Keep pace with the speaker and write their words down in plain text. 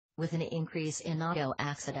with an increase in auto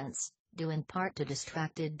accidents, due in part to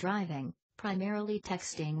distracted driving, primarily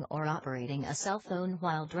texting or operating a cell phone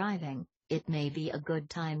while driving. It may be a good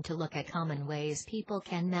time to look at common ways people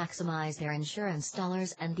can maximize their insurance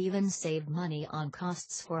dollars and even save money on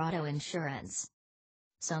costs for auto insurance.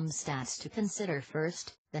 Some stats to consider.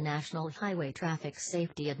 First, the National Highway Traffic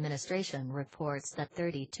Safety Administration reports that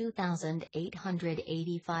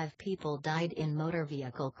 32,885 people died in motor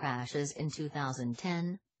vehicle crashes in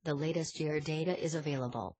 2010, the latest year data is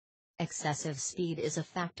available. Excessive speed is a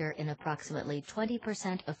factor in approximately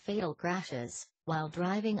 20% of fatal crashes, while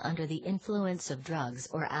driving under the influence of drugs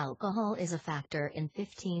or alcohol is a factor in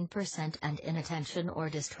 15% and inattention or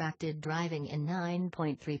distracted driving in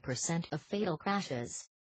 9.3% of fatal crashes.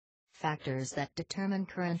 Factors that determine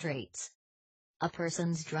current rates. A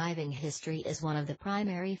person's driving history is one of the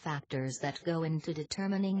primary factors that go into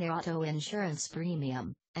determining their auto insurance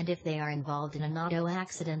premium, and if they are involved in an auto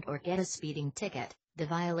accident or get a speeding ticket, the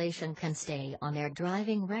violation can stay on their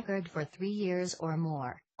driving record for 3 years or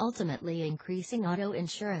more, ultimately increasing auto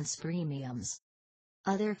insurance premiums.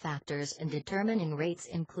 Other factors in determining rates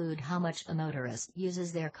include how much a motorist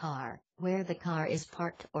uses their car, where the car is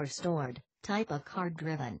parked or stored, type of car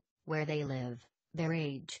driven, where they live, their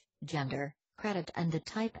age, gender, credit, and the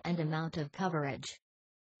type and amount of coverage.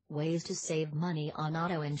 Ways to save money on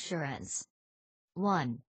auto insurance.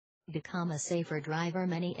 1. Become a safer driver.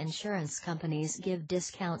 Many insurance companies give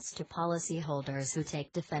discounts to policyholders who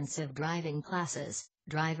take defensive driving classes,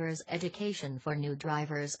 driver's education for new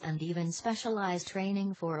drivers, and even specialized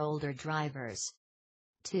training for older drivers.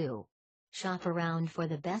 2. Shop around for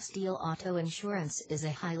the best deal. Auto insurance is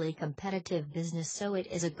a highly competitive business, so it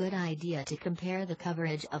is a good idea to compare the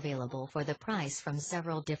coverage available for the price from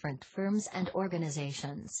several different firms and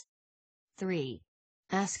organizations. 3.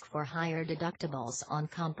 Ask for higher deductibles on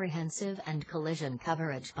comprehensive and collision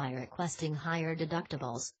coverage. By requesting higher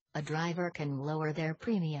deductibles, a driver can lower their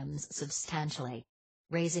premiums substantially.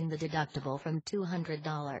 Raising the deductible from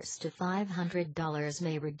 $200 to $500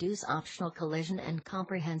 may reduce optional collision and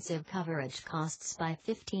comprehensive coverage costs by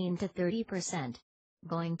 15 to 30%.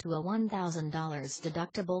 Going to a $1,000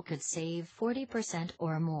 deductible could save 40%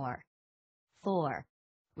 or more. 4.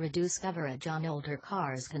 Reduce coverage on older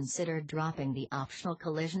cars. Consider dropping the optional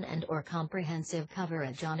collision and/or comprehensive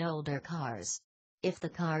coverage on older cars. If the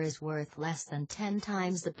car is worth less than 10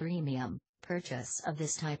 times the premium, purchase of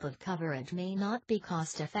this type of coverage may not be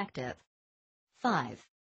cost-effective. 5.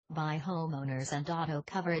 Buy homeowners and auto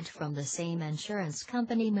coverage from the same insurance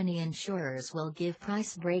company. Many insurers will give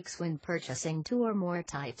price breaks when purchasing 2 or more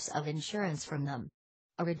types of insurance from them.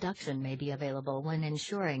 A reduction may be available when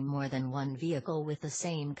insuring more than one vehicle with the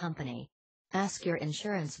same company. Ask your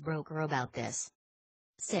insurance broker about this.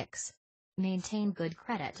 6. Maintain good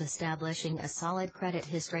credit. Establishing a solid credit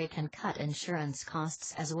history can cut insurance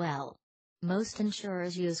costs as well. Most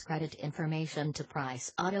insurers use credit information to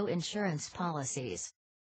price auto insurance policies.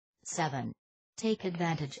 7. Take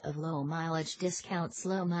advantage of low mileage discounts.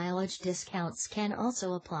 Low mileage discounts can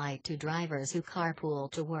also apply to drivers who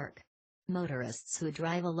carpool to work. Motorists who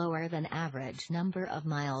drive a lower than average number of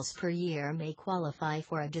miles per year may qualify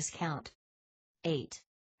for a discount. 8.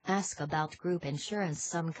 Ask about group insurance.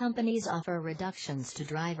 Some companies offer reductions to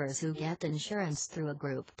drivers who get insurance through a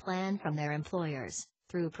group plan from their employers,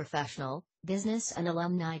 through professional, business and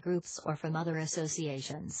alumni groups, or from other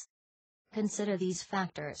associations. Consider these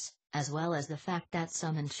factors, as well as the fact that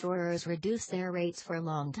some insurers reduce their rates for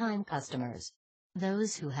long-time customers.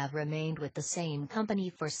 Those who have remained with the same company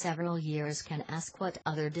for several years can ask what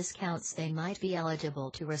other discounts they might be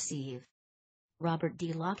eligible to receive. Robert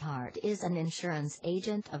D. Lockhart is an insurance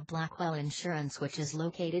agent of Blackwell Insurance, which is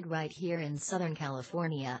located right here in Southern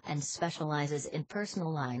California and specializes in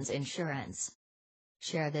personal lines insurance.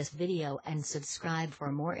 Share this video and subscribe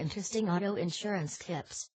for more interesting auto insurance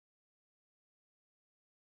tips.